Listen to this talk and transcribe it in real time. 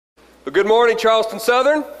Well, good morning, Charleston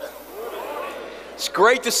Southern. It's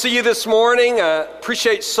great to see you this morning. I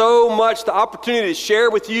appreciate so much the opportunity to share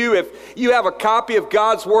with you. If you have a copy of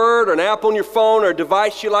God's Word or an app on your phone or a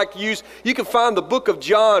device you like to use, you can find the book of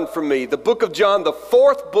John from me. The book of John, the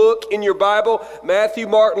fourth book in your Bible. Matthew,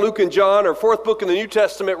 Mark, Luke, and John, or fourth book in the New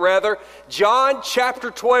Testament, rather. John chapter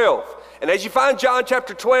 12. And as you find John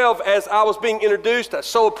chapter 12, as I was being introduced, I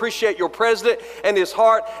so appreciate your president and his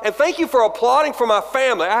heart. And thank you for applauding for my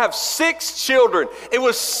family. I have 6 children. It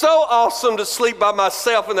was so awesome to sleep by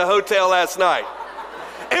myself in the hotel last night.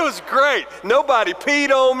 It was great. Nobody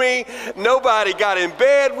peed on me. Nobody got in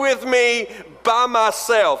bed with me. By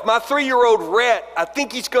myself. My 3-year-old Rhett, I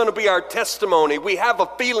think he's going to be our testimony. We have a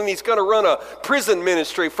feeling he's going to run a prison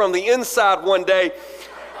ministry from the inside one day.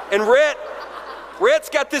 And Rhett's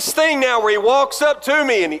got this thing now where he walks up to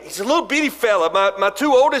me, and he's a little bitty fella. My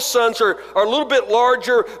 2 oldest sons are a little bit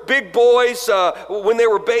larger, big boys. When they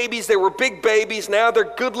were babies, they were big babies. Now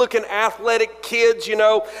they're good-looking, athletic kids, you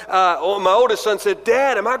know. My oldest son said,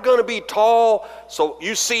 "Dad, am I going to be tall?" So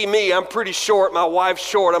you see me, I'm pretty short. My wife's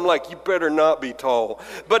short. I'm like, you better not be tall.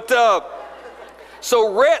 But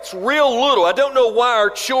so Rhett's real little. I don't know why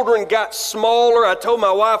our children got smaller. I told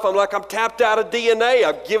my wife, I'm tapped out of DNA.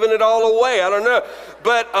 I've given it all away. I don't know.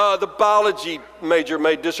 But the biology major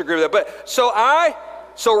may disagree with that. But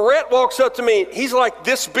so Rhett walks up to me. He's like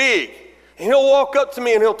this big. And he'll walk up to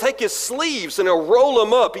me and he'll take his sleeves and he'll roll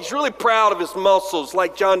them up. He's really proud of his muscles,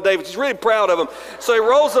 like John Davis. He's really proud of them. So he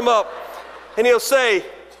rolls them up and he'll say,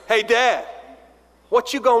 "Hey, Dad,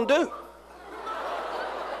 what you gonna do?"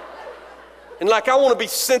 And like, I want to be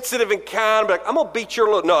sensitive and kind, but I'm going to beat your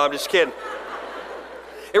little... No, I'm just kidding.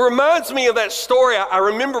 It reminds me of that story. I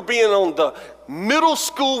remember being on the middle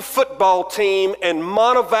school football team in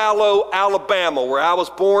Montevallo, Alabama, where I was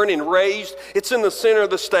born and raised. It's in the center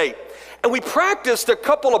of the state. And we practiced a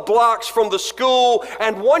couple of blocks from the school,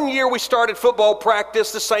 and one year we started football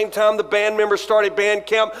practice the same time the band members started band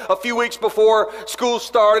camp a few weeks before school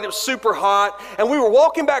started. It was super hot, and we were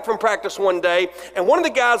walking back from practice one day, and one of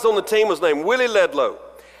the guys on the team was named Willie Ledlow.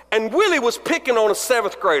 And Willie was picking on a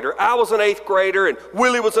 7th grader. I was an 8th grader, and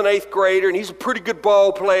Willie was an 8th grader, and he's a pretty good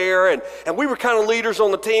ball player, and we were kind of leaders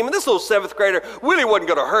on the team. And this little 7th grader, Willie wasn't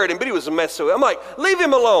going to hurt him, but he was a mess with him. I'm like, leave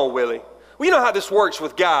him alone, Willie. Well, you know how this works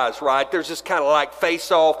with guys, right? There's this kind of like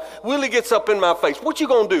face-off. Willie gets up in my face. "What you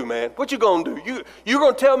gonna do, man? What you gonna do? You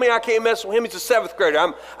gonna tell me I can't mess with him? He's a 7th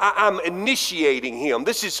grader. I'm initiating him.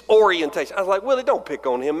 This is orientation." I was like, "Willie, don't pick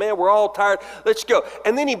on him, man. We're all tired. Let's go."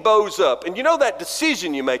 And then he bows up. And you know that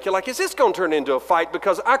decision you make? You're like, is this gonna turn into a fight?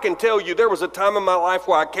 Because I can tell you there was a time in my life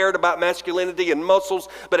where I cared about masculinity and muscles,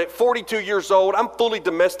 but at 42 years old, I'm fully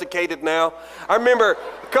domesticated now. I remember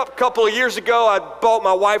a couple of years ago, I bought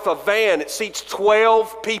my wife a van. It seats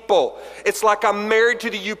 12 people. It's like I'm married to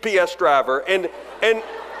the UPS driver, and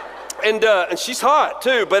she's hot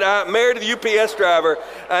too. But I'm married to the UPS driver,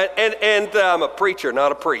 and I'm a preacher,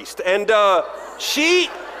 not a priest. And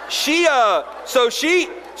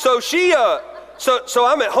so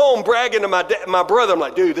I'm at home bragging to my brother. I'm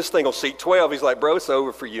like, "Dude, this thing will seat 12. He's like, "Bro, it's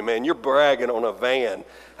over for you, man. You're bragging on a van."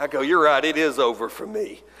 I go, "You're right. It is over for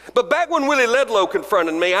me." But back when Willie Ledlow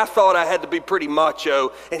confronted me, I thought I had to be pretty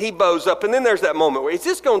macho, and he bows up. And then there's that moment where, is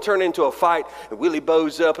this going to turn into a fight? And Willie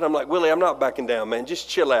bows up, and I'm like, "Willie, I'm not backing down, man. Just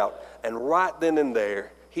chill out." And right then and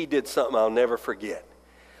there, he did something I'll never forget.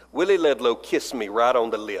 Willie Ledlow kissed me right on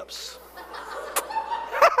the lips.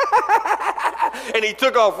 And he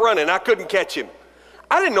took off running. I couldn't catch him.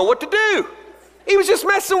 I didn't know what to do. He was just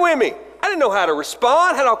messing with me. I didn't know how to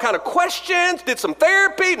respond, had all kind of questions, did some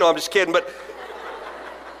therapy. No, I'm just kidding, but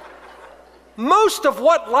most of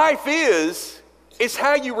what life is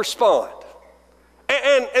how you respond.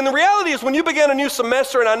 And the reality is when you begin a new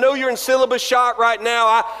semester, and I know you're in syllabus shock right now,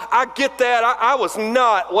 I get that. I was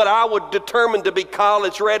not what I would determine to be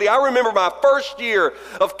college ready. I remember my first year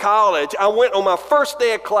of college. I went on my first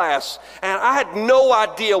day of class, and I had no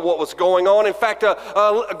idea what was going on. In fact,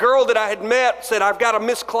 a girl that I had met said, "I've got to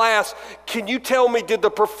miss class. Can you tell me, did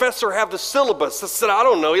the professor have the syllabus?" I said, "I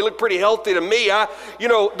don't know. He looked pretty healthy to me." I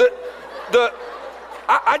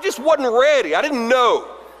just wasn't ready. I didn't know.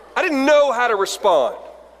 I didn't know how to respond.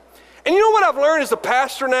 And you know what I've learned as a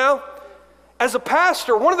pastor now? As a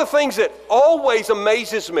pastor, one of the things that always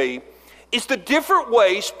amazes me is the different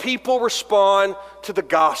ways people respond to the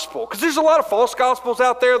gospel. Because there's a lot of false gospels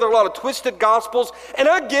out there. There are a lot of twisted gospels. And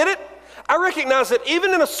I get it. I recognize that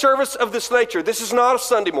even in a service of this nature, this is not a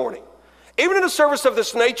Sunday morning. Even in a service of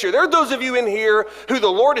this nature, there are those of you in here who the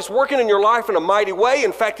Lord is working in your life in a mighty way.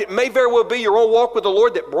 In fact, it may very well be your own walk with the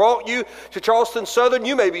Lord that brought you to Charleston Southern.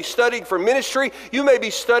 You may be studying for ministry. You may be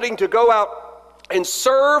studying to go out and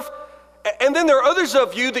serve. And then there are others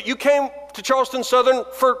of you that you came to Charleston Southern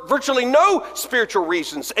for virtually no spiritual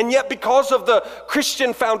reasons. And yet because of the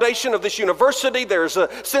Christian foundation of this university, there's a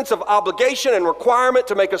sense of obligation and requirement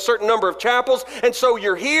to make a certain number of chapels. And so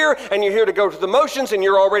you're here and you're here to go through the motions and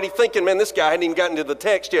you're already thinking, man, this guy hadn't even gotten to the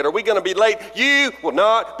text yet. Are we going to be late? You will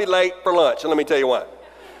not be late for lunch. And let me tell you why.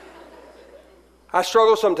 I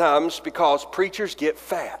struggle sometimes because preachers get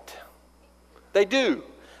fat. They do.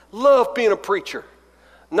 Love being a preacher.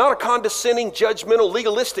 Not a condescending, judgmental,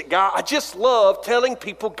 legalistic guy. I just love telling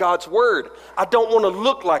people God's word. I don't want to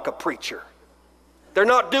look like a preacher. They're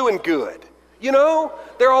not doing good. You know,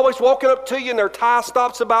 they're always walking up to you and their tie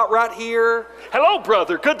stops about right here. Hello,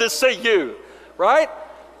 brother. Good to see you. Right?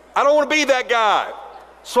 I don't want to be that guy.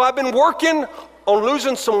 So I've been working on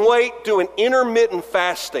losing some weight doing intermittent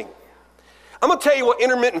fasting. I'm going to tell you what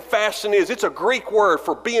intermittent fasting is. It's a Greek word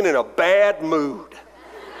for being in a bad mood.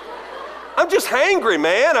 I'm just hangry,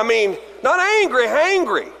 man. I mean, not angry,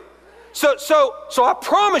 hangry. So I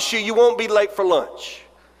promise you won't be late for lunch.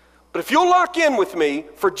 But if you'll lock in with me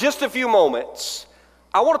for just a few moments,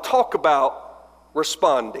 I want to talk about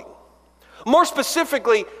responding. More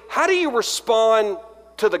specifically, how do you respond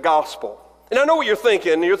to the gospel? And I know what you're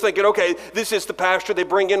thinking. You're thinking, okay, this is the pastor they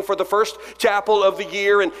bring in for the first chapel of the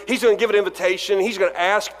year, and he's going to give an invitation. He's going to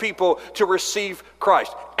ask people to receive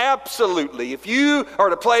Christ. Absolutely. If you are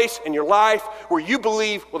at a place in your life where you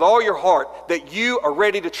believe with all your heart that you are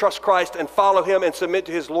ready to trust Christ and follow him and submit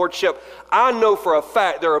to his lordship, I know for a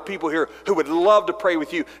fact there are people here who would love to pray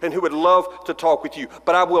with you and who would love to talk with you.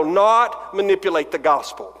 But I will not manipulate the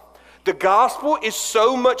gospel. The gospel is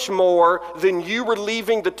so much more than you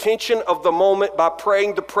relieving the tension of the moment by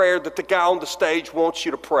praying the prayer that the guy on the stage wants you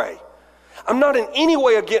to pray. I'm not in any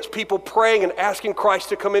way against people praying and asking Christ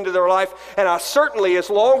to come into their life, and I certainly, as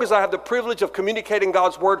long as I have the privilege of communicating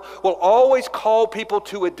God's word, will always call people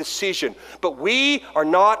to a decision. But we are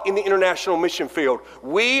not in the international mission field.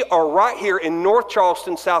 We are right here in North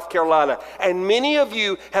Charleston, South Carolina, and many of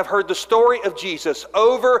you have heard the story of Jesus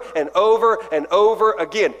over and over and over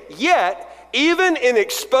again. Yet, even in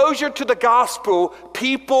exposure to the gospel,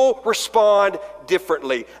 people respond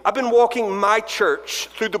differently. I've been walking my church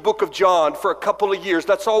through the book of John for a couple of years.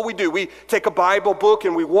 That's all we do. We take a Bible book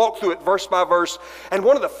and we walk through it verse by verse. And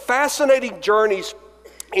one of the fascinating journeys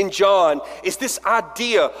in John is this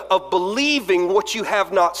idea of believing what you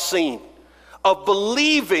have not seen, of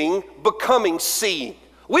believing becoming seeing.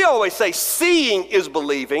 We always say seeing is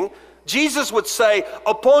believing. Jesus would say,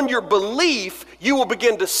 upon your belief, you will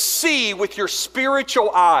begin to see with your spiritual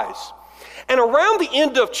eyes. And around the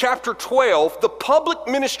end of chapter 12, the public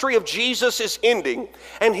ministry of Jesus is ending,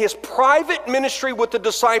 and his private ministry with the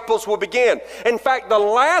disciples will begin. In fact, the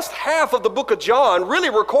last half of the book of John really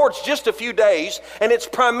records just a few days, and it's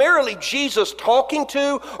primarily Jesus talking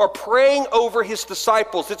to or praying over his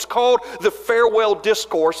disciples. It's called the farewell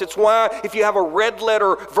discourse. It's why, if you have a red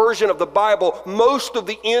letter version of the Bible, most of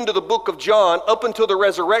the end of the book of John, up until the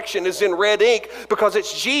resurrection, is in red ink, because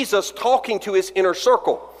it's Jesus talking to his inner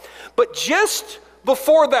circle. But just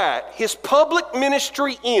before that, his public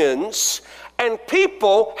ministry ends and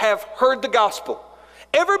people have heard the gospel.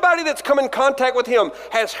 Everybody that's come in contact with him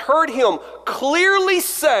has heard him clearly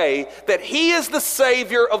say that he is the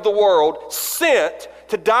Savior of the world, sent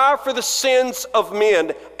to die for the sins of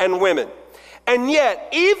men and women. And yet,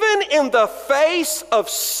 even in the face of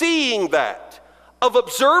seeing that, of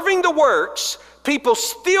observing the works, people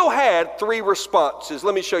still had three responses.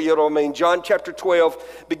 Let me show you what I mean. John chapter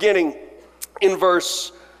 12, beginning in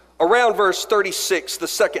around verse 36, the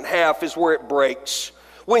second half is where it breaks.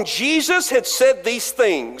 When Jesus had said these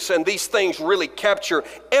things, and these things really capture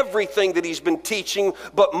everything that he's been teaching,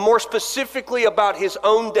 but more specifically about his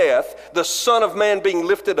own death, the Son of Man being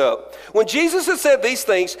lifted up. When Jesus had said these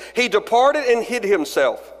things, he departed and hid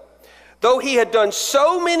himself. Though he had done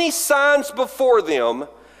so many signs before them,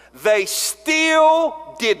 they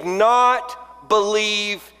still did not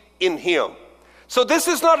believe in him. So this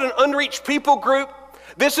is not an unreached people group.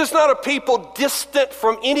 This is not a people distant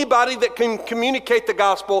from anybody that can communicate the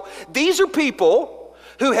gospel. These are people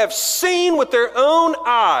who have seen with their own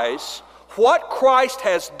eyes what Christ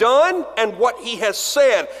has done and what he has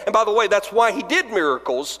said. And by the way, that's why he did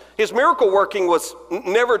miracles. His miracle working was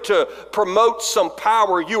never to promote some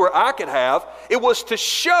power you or I could have. It was to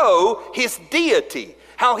show his deity,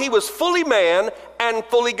 how he was fully man and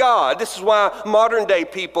fully God. This is why modern day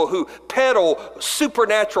people who peddle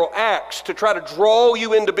supernatural acts to try to draw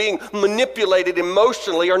you into being manipulated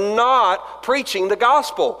emotionally are not preaching the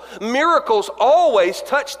gospel. Miracles always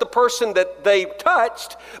touched the person that they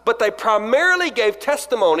touched, but they primarily gave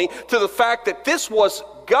testimony to the fact that this was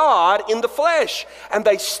God in the flesh, and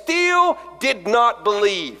they still did not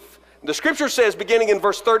believe. The scripture says, beginning in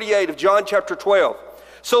verse 38 of John chapter 12,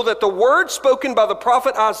 so that the word spoken by the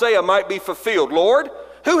prophet Isaiah might be fulfilled. Lord,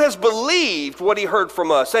 who has believed what he heard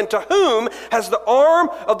from us? And to whom has the arm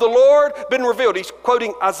of the Lord been revealed? He's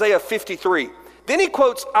quoting Isaiah 53. Then he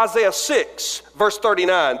quotes Isaiah 6, verse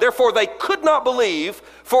 39. Therefore they could not believe,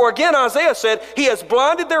 for again Isaiah said, he has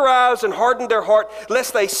blinded their eyes and hardened their heart,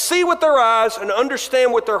 lest they see with their eyes and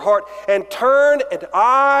understand with their heart, and turn, and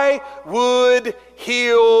I would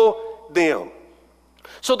heal them.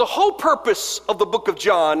 So the whole purpose of the book of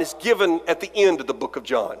John is given at the end of the book of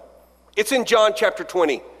John. It's in John chapter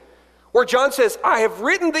 20, where John says, I have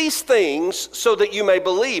written these things so that you may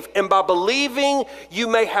believe, and by believing you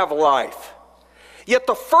may have life. Yet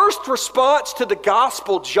the first response to the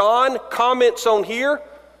gospel John comments on here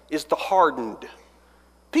is the hardened.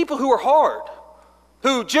 People who are hard,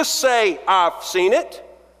 who just say, I've seen it,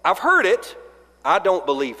 I've heard it, I don't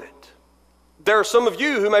believe it. There are some of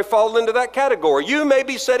you who may fall into that category. You may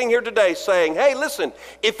be sitting here today saying, hey, listen,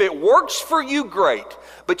 if it works for you, great,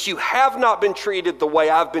 but you have not been treated the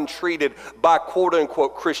way I've been treated by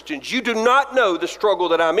quote-unquote Christians. You do not know the struggle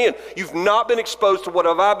that I'm in. You've not been exposed to what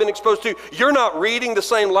I've been exposed to. You're not reading the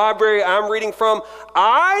same library I'm reading from.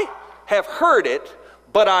 I have heard it,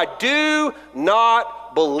 but I do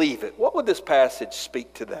not believe it. What would this passage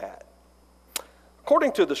speak to that?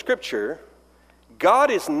 According to the scripture,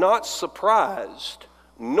 God is not surprised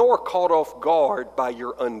nor caught off guard by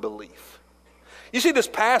your unbelief. You see this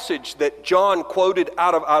passage that John quoted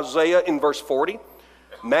out of Isaiah in verse 40?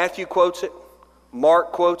 Matthew quotes it,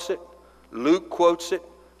 Mark quotes it, Luke quotes it,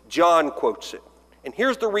 John quotes it. And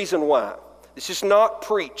here's the reason why. This is not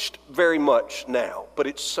preached very much now, but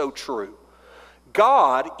it's so true.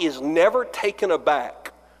 God is never taken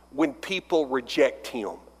aback when people reject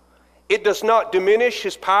him. It does not diminish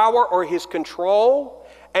his power or his control,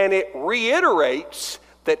 and it reiterates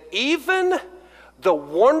that even the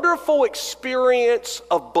wonderful experience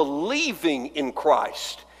of believing in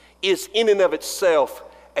Christ is in and of itself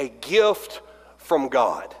a gift from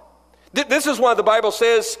God. This is why the Bible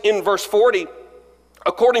says in verse 40,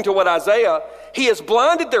 according to what Isaiah, he has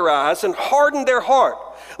blinded their eyes and hardened their heart,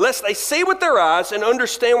 lest they see with their eyes and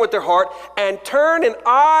understand with their heart and turn, and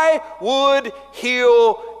I would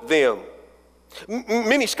heal them.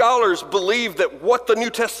 Many scholars believe that what the New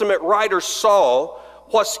Testament writers saw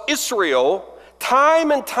was Israel time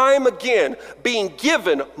and time again being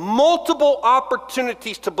given multiple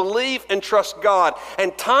opportunities to believe and trust God,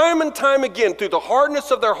 and time again through the hardness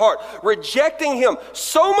of their heart rejecting him,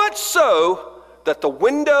 so much so that the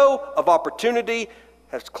window of opportunity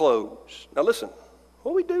has closed. Now listen,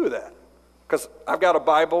 what do we do with that? Because I've got a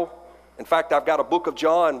Bible. In fact, I've got a book of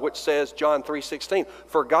John which says, John 3:16,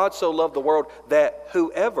 for God so loved the world that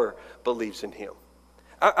whoever believes in him.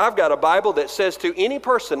 I've got a Bible that says to any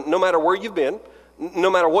person, no matter where you've been,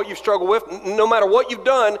 no matter what you've struggled with, no matter what you've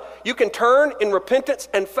done, you can turn in repentance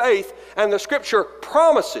and faith, and the scripture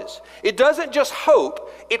promises. It doesn't just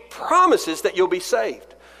hope, it promises that you'll be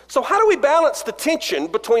saved. So how do we balance the tension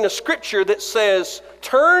between a scripture that says,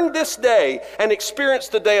 turn this day and experience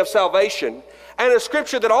the day of salvation, and a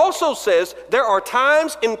scripture that also says there are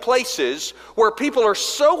times and places where people are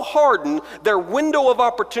so hardened, their window of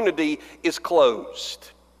opportunity is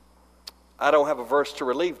closed? I don't have a verse to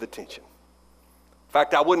relieve the tension. In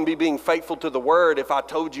fact, I wouldn't be being faithful to the word if I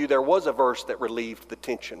told you there was a verse that relieved the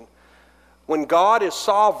tension. When God is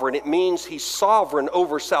sovereign, it means he's sovereign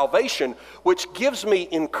over salvation, which gives me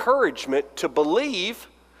encouragement to believe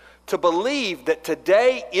that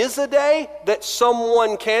today is a day that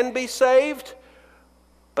someone can be saved,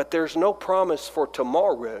 but there's no promise for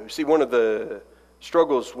tomorrow. See, one of the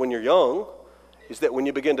struggles when you're young is that when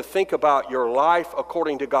you begin to think about your life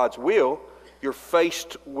according to God's will, you're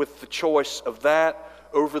faced with the choice of that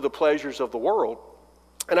over the pleasures of the world.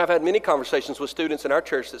 And I've had many conversations with students in our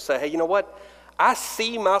church that say, hey, you know what? I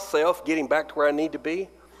see myself getting back to where I need to be,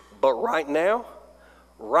 but right now,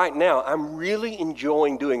 I'm really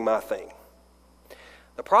enjoying doing my thing.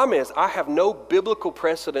 The problem is I have no biblical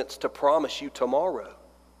precedence to promise you tomorrow.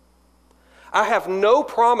 I have no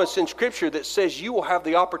promise in Scripture that says you will have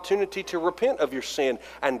the opportunity to repent of your sin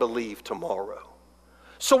and believe tomorrow.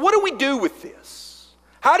 So what do we do with this?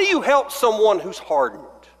 How do you help someone who's hardened?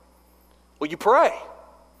 Well, you pray.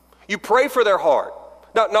 You pray for their heart.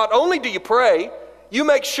 Now, not only do you pray, you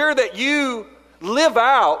make sure that you live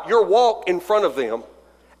out your walk in front of them,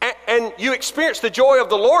 And you experience the joy of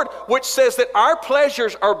the Lord, which says that our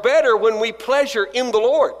pleasures are better when we pleasure in the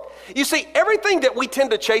Lord. You see, everything that we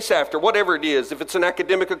tend to chase after, whatever it is, if it's an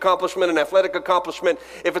academic accomplishment, an athletic accomplishment,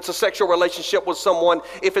 if it's a sexual relationship with someone,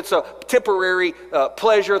 if it's a temporary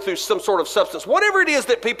pleasure through some sort of substance, whatever it is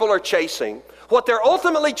that people are chasing, what they're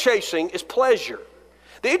ultimately chasing is pleasure.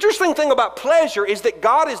 The interesting thing about pleasure is that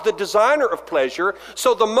God is the designer of pleasure,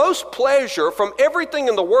 so the most pleasure from everything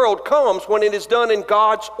in the world comes when it is done in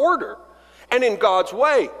God's order and in God's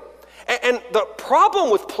way. And the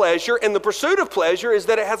problem with pleasure and the pursuit of pleasure is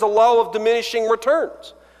that it has a law of diminishing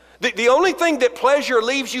returns. The only thing that pleasure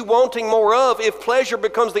leaves you wanting more of, if pleasure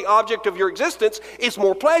becomes the object of your existence, is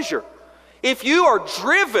more pleasure. If you are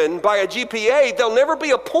driven by a GPA, there'll never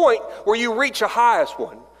be a point where you reach a highest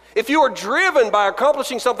one. If you are driven by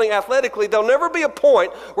accomplishing something athletically, there'll never be a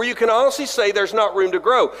point where you can honestly say there's not room to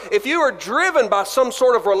grow. If you are driven by some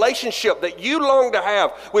sort of relationship that you long to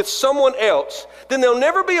have with someone else, then there'll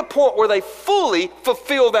never be a point where they fully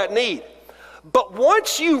fulfill that need. But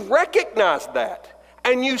once you recognize that,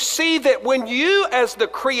 and you see that when you as the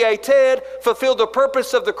created fulfill the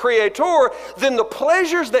purpose of the Creator, then the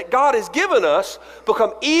pleasures that God has given us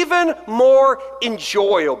become even more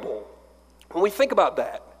enjoyable. When we think about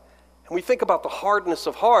that, and we think about the hardness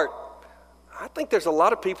of heart, I think there's a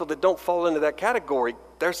lot of people that don't fall into that category.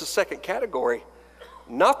 There's the second category.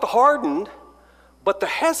 Not the hardened, but the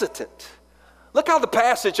hesitant. Look how the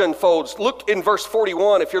passage unfolds. Look in verse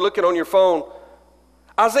 41 if you're looking on your phone.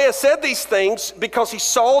 Isaiah said these things because he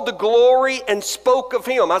saw the glory and spoke of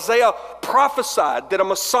him. Isaiah prophesied that a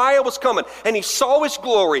Messiah was coming, and he saw his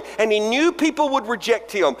glory, and he knew people would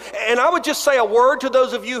reject him. And I would just say a word to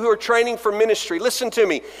those of you who are training for ministry. Listen to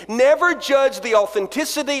me. Never judge the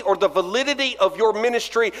authenticity or the validity of your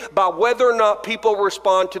ministry by whether or not people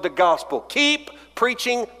respond to the gospel. Keep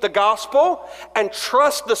preaching the gospel and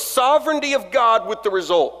trust the sovereignty of God with the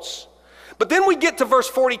results. But then we get to verse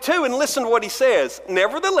 42 and listen to what he says.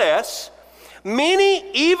 Nevertheless,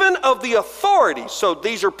 many even of the authorities, so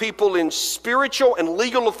these are people in spiritual and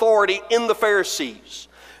legal authority in the Pharisees,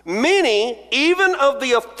 many even of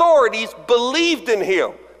the authorities believed in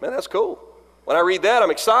him. Man, that's cool. When I read that, I'm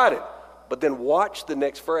excited. But then watch the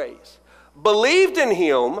next phrase. Believed in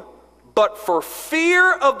him, but for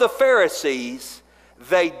fear of the Pharisees,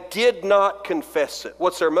 they did not confess it.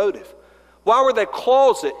 What's their motive? Why were they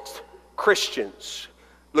closet Christians?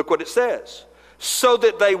 Look what it says. So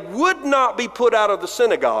that they would not be put out of the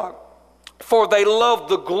synagogue, for they loved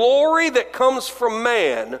the glory that comes from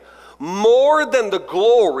man more than the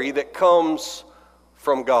glory that comes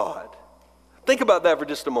from God. Think about that for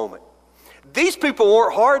just a moment. These people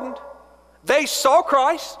weren't hardened. They saw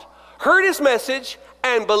Christ, heard his message,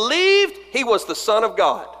 and believed he was the Son of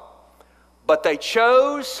God. But they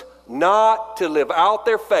chose not to live out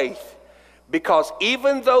their faith, because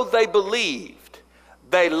even though they believed,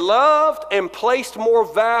 they loved and placed more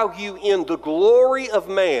value in the glory of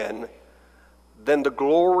man than the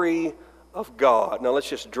glory of God. Now let's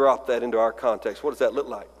just drop that into our context. What does that look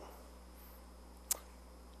like?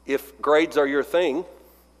 If grades are your thing,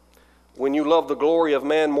 when you love the glory of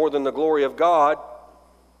man more than the glory of God,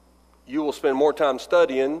 you will spend more time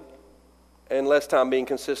studying and less time being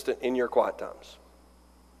consistent in your quiet times.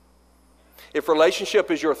 If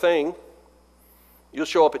relationship is your thing, you'll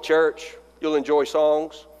show up at church, you'll enjoy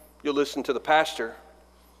songs, you'll listen to the pastor,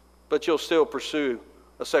 but you'll still pursue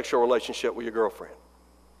a sexual relationship with your girlfriend.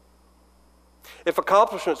 If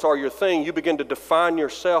accomplishments are your thing, you begin to define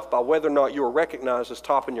yourself by whether or not you are recognized as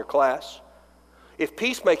top in your class. If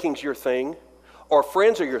peacemaking's your thing, or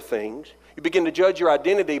friends are your things, you begin to judge your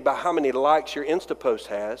identity by how many likes your Insta post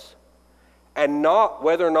has, and not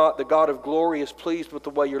whether or not the God of glory is pleased with the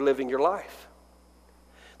way you're living your life.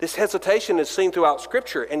 This hesitation is seen throughout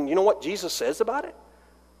Scripture. And you know what Jesus says about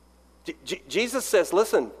it? Jesus says,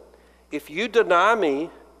 listen, if you deny me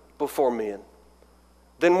before men,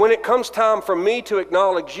 then when it comes time for me to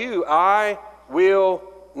acknowledge you, I will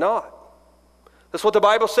not. That's what the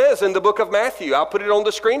Bible says in the book of Matthew. I'll put it on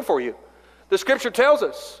the screen for you. The Scripture tells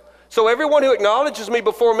us, so everyone who acknowledges me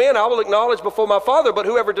before men, I will acknowledge before my Father. But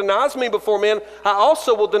whoever denies me before men, I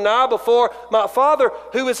also will deny before my Father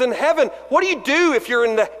who is in heaven. What do you do if you're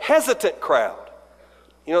in the hesitant crowd?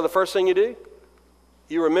 You know the first thing you do?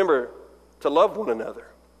 You remember to love one another.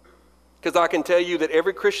 Because I can tell you that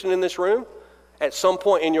every Christian in this room, at some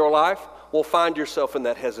point in your life, will find yourself in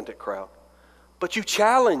that hesitant crowd. But you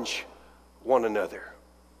challenge one another.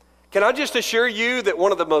 Can I just assure you that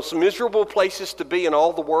one of the most miserable places to be in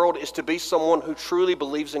all the world is to be someone who truly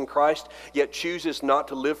believes in Christ, yet chooses not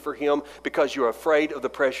to live for him because you're afraid of the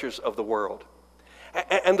pressures of the world.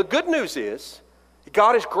 And the good news is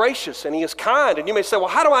God is gracious and He is kind. And you may say, well,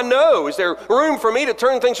 how do I know? Is there room for me to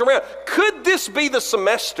turn things around? Could this be the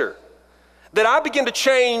semester that I begin to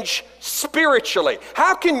change spiritually?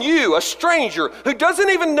 How can you, a stranger who doesn't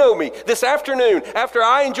even know me, this afternoon, after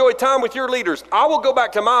I enjoy time with your leaders, I will go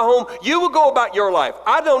back to my home, you will go about your life.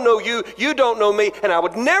 I don't know you, you don't know me, and I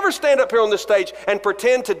would never stand up here on this stage and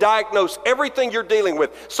pretend to diagnose everything you're dealing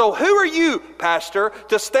with. So who are you, Pastor,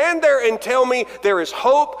 to stand there and tell me there is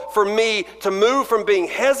hope for me to move from being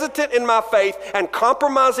hesitant in my faith and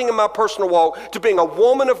compromising in my personal walk to being a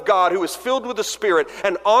woman of God who is filled with the Spirit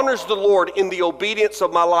and honors the Lord in the obedience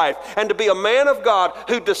of my life, and to be a man of God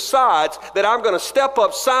who decides that I'm going to step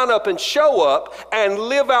up, sign up, and show up and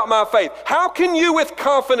live out my faith? How can you with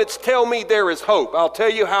confidence tell me there is hope? I'll tell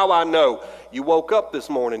you how I know. You woke up this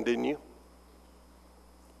morning, didn't you?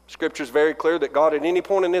 Scripture is very clear that God at any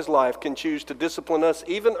point in His life can choose to discipline us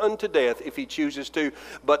even unto death if He chooses to,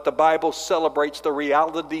 but the Bible celebrates the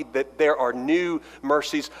reality that there are new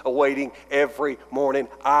mercies awaiting every morning.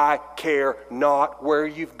 I care not where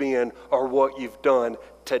you've been or what you've done.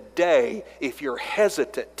 Today, if you're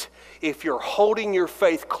hesitant, if you're holding your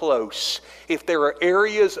faith close, if there are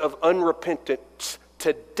areas of unrepentance,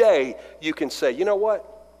 today you can say, you know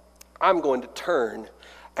what? I'm going to turn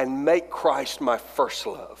and make Christ my first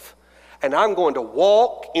love. And I'm going to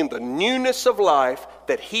walk in the newness of life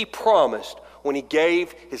that He promised when He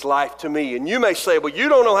gave His life to me. And you may say, well, you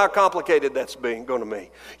don't know how complicated that's going to be.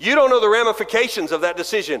 You don't know the ramifications of that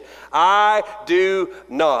decision. I do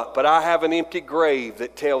not. But I have an empty grave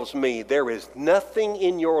that tells me there is nothing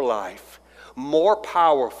in your life more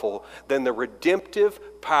powerful than the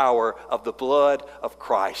redemptive power of the blood of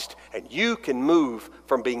Christ. And you can move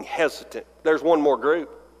from being hesitant. There's one more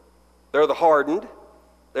group. They're the hardened,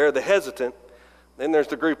 they're the hesitant, then there's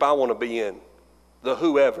the group I want to be in, the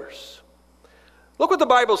whoever's. Look what the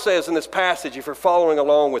Bible says in this passage if you're following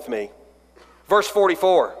along with me. Verse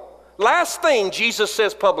 44, last thing Jesus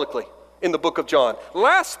says publicly in the book of John,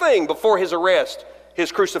 last thing before His arrest,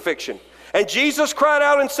 His crucifixion. And Jesus cried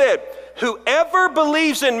out and said, whoever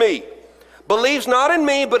believes in me, believes not in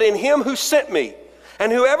me, but in Him who sent me.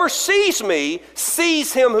 And whoever sees me,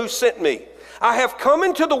 sees Him who sent me. I have come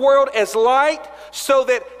into the world as light so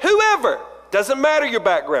that whoever, doesn't matter your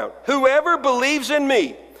background, whoever believes in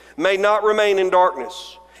me may not remain in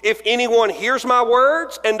darkness. If anyone hears my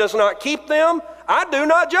words and does not keep them, I do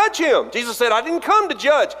not judge him. Jesus said, I didn't come to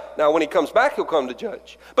judge. Now, when He comes back, He'll come to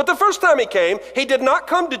judge. But the first time He came, He did not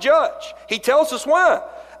come to judge. He tells us why.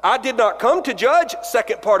 I did not come to judge,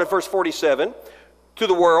 second part of verse 47, to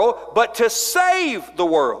the world, but to save the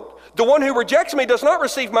world. The one who rejects me does not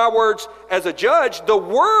receive my words as a judge. The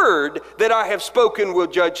word that I have spoken will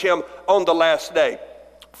judge him on the last day.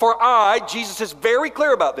 For I, Jesus is very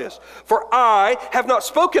clear about this, for I have not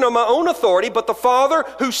spoken on my own authority, but the Father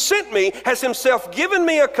who sent me has Himself given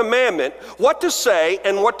me a commandment, what to say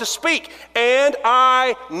and what to speak. And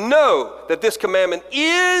I know that this commandment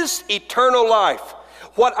is eternal life.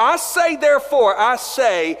 What I say, therefore, I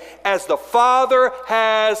say as the Father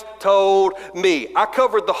has told me. I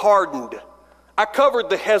covered the hardened. I covered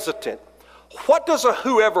the hesitant. What does a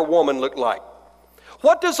whoever woman look like?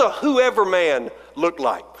 What does a whoever man look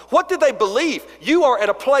like? What do they believe? You are at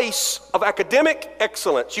a place of academic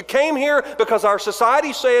excellence. You came here because our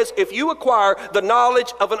society says if you acquire the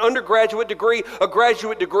knowledge of an undergraduate degree, a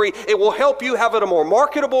graduate degree, it will help you have a more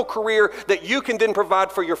marketable career that you can then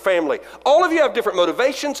provide for your family. All of you have different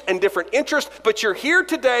motivations and different interests, but you're here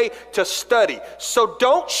today to study. So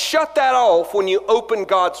don't shut that off when you open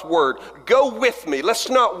God's Word. Go with me. Let's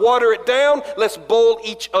not water it down. Let's boil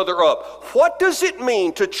each other up. What does it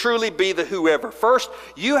mean to truly be the whoever? First,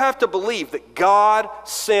 you have to believe that God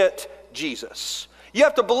sent Jesus. You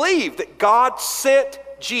have to believe that God sent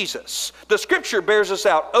Jesus. The Scripture bears this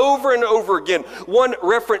out over and over again. One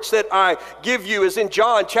reference that I give you is in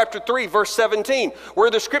John chapter 3, verse 17, where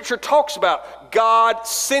the Scripture talks about God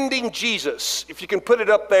sending Jesus. If you can put it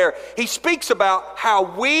up there, He speaks about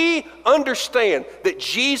how we understand that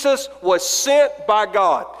Jesus was sent by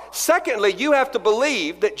God. Secondly, you have to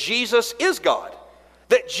believe that Jesus is God.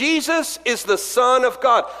 That Jesus is the Son of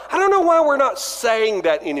God. I don't know why we're not saying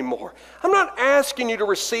that anymore. I'm not asking you to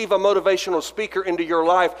receive a motivational speaker into your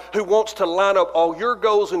life who wants to line up all your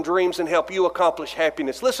goals and dreams and help you accomplish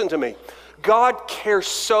happiness. Listen to me. God cares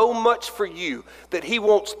so much for you that He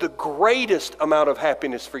wants the greatest amount of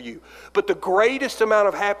happiness for you. But the greatest amount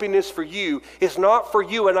of happiness for you is not for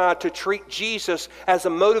you and I to treat Jesus as a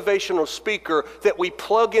motivational speaker that we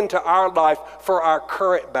plug into our life for our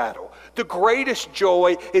current battle. The greatest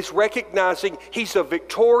joy is recognizing He's a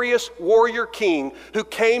victorious warrior king who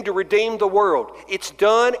came to redeem the world. It's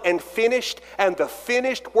done and finished, and the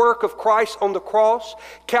finished work of Christ on the cross,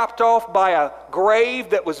 capped off by a grave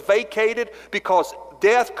that was vacated because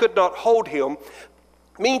death could not hold Him,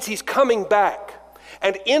 means He's coming back.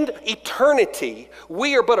 And in eternity,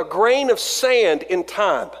 we are but a grain of sand in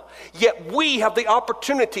time. Yet we have the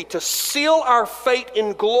opportunity to seal our fate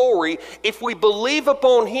in glory if we believe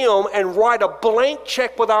upon Him and write a blank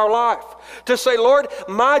check with our life. To say, Lord,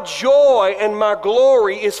 my joy and my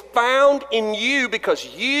glory is found in You because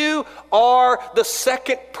You are the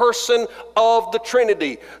second person of the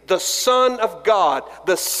Trinity, the Son of God,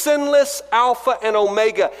 the sinless Alpha and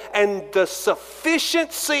Omega, and the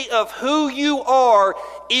sufficiency of who You are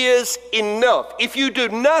is enough. If You do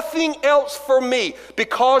nothing else for me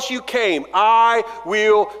because You came, I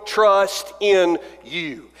will trust in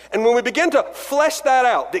You. And when we begin to flesh that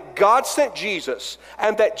out, that God sent Jesus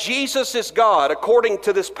and that Jesus is God, according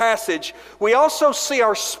to this passage, we also see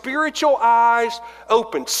our spiritual eyes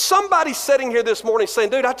open. Somebody's sitting here this morning saying,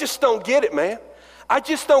 dude, I just don't get it, man. I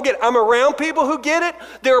just don't get it. I'm around people who get it.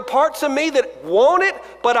 There are parts of me that want it,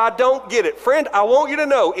 but I don't get it. Friend, I want you to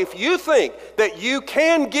know, if you think that you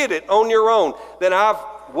can get it on your own, then I've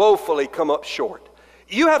woefully come up short.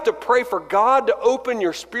 You have to pray for God to open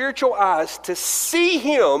your spiritual eyes to see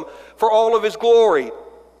Him for all of His glory.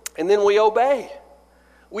 And then we obey.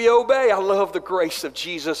 We obey. I love the grace of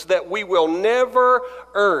Jesus that we will never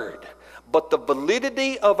earn. But the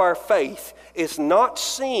validity of our faith is not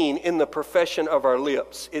seen in the profession of our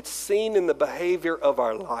lips. It's seen in the behavior of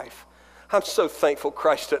our life. I'm so thankful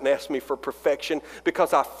Christ didn't ask me for perfection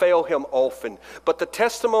because I fail Him often. But the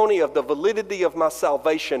testimony of the validity of my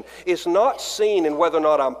salvation is not seen in whether or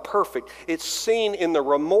not I'm perfect. It's seen in the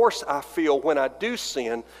remorse I feel when I do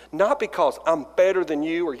sin, not because I'm better than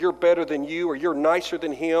you or you're better than you or you're nicer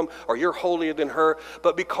than him or you're holier than her,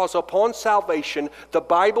 but because upon salvation, the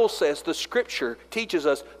Bible says, the Scripture teaches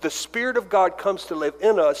us, the Spirit of God comes to live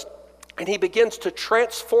in us. And He begins to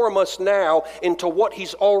transform us now into what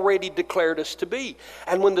He's already declared us to be.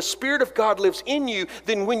 And when the Spirit of God lives in you,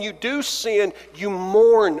 then when you do sin, you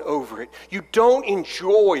mourn over it. You don't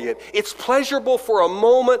enjoy it. It's pleasurable for a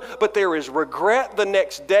moment, but there is regret the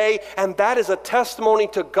next day. And that is a testimony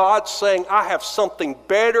to God saying, I have something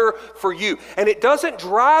better for you. And it doesn't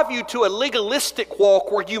drive you to a legalistic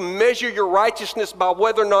walk where you measure your righteousness by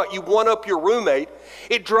whether or not you one up your roommate.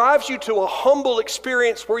 It drives you to a humble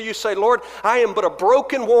experience where you say, Lord, I am but a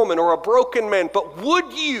broken woman or a broken man, but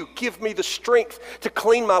would You give me the strength to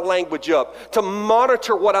clean my language up, to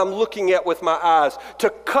monitor what I'm looking at with my eyes, to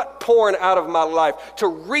cut porn out of my life, to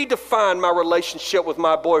redefine my relationship with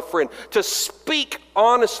my boyfriend, to speak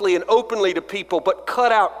honestly and openly to people, but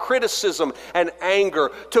cut out criticism and anger,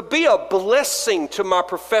 to be a blessing to my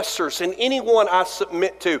professors and anyone I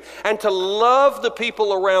submit to, and to love the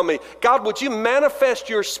people around me. God, would You manifest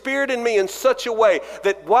Your Spirit in me in such a way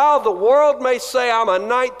that while the world may say I'm a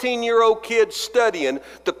 19-year-old kid studying,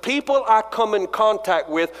 the people I come in contact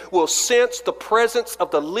with will sense the presence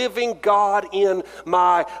of the living God in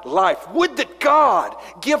my life. Would that God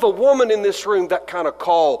give a woman in this room that kind of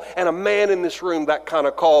call and a man in this room that kind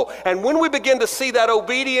of call. And when we begin to see that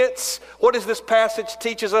obedience, what does this passage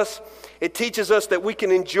teaches us? It teaches us that we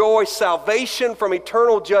can enjoy salvation from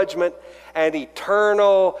eternal judgment and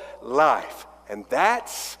eternal life. And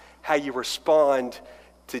that's how you respond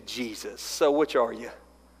to Jesus. So which are you?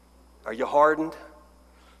 Are you hardened?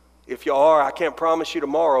 If you are, I can't promise you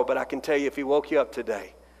tomorrow, but I can tell you if He woke you up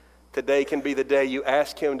today, today can be the day you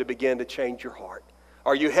ask Him to begin to change your heart.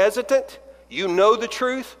 Are you hesitant? You know the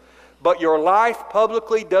truth, but your life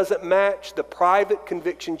publicly doesn't match the private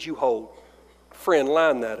convictions you hold. Friend,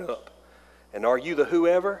 line that up. And are you the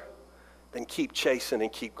whoever? Then keep chasing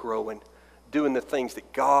and keep growing, doing the things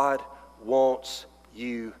that God wants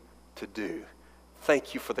you to do.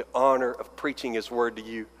 Thank You for the honor of preaching His word to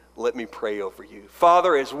you. Let me pray over you.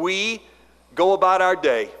 Father, as we go about our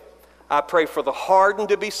day, I pray for the hardened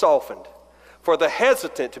to be softened, for the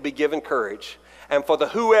hesitant to be given courage, and for the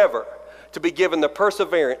whoever to be given the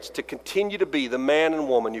perseverance to continue to be the man and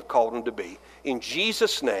woman You've called them to be. In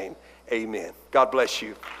Jesus' name, amen. God bless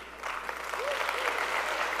you.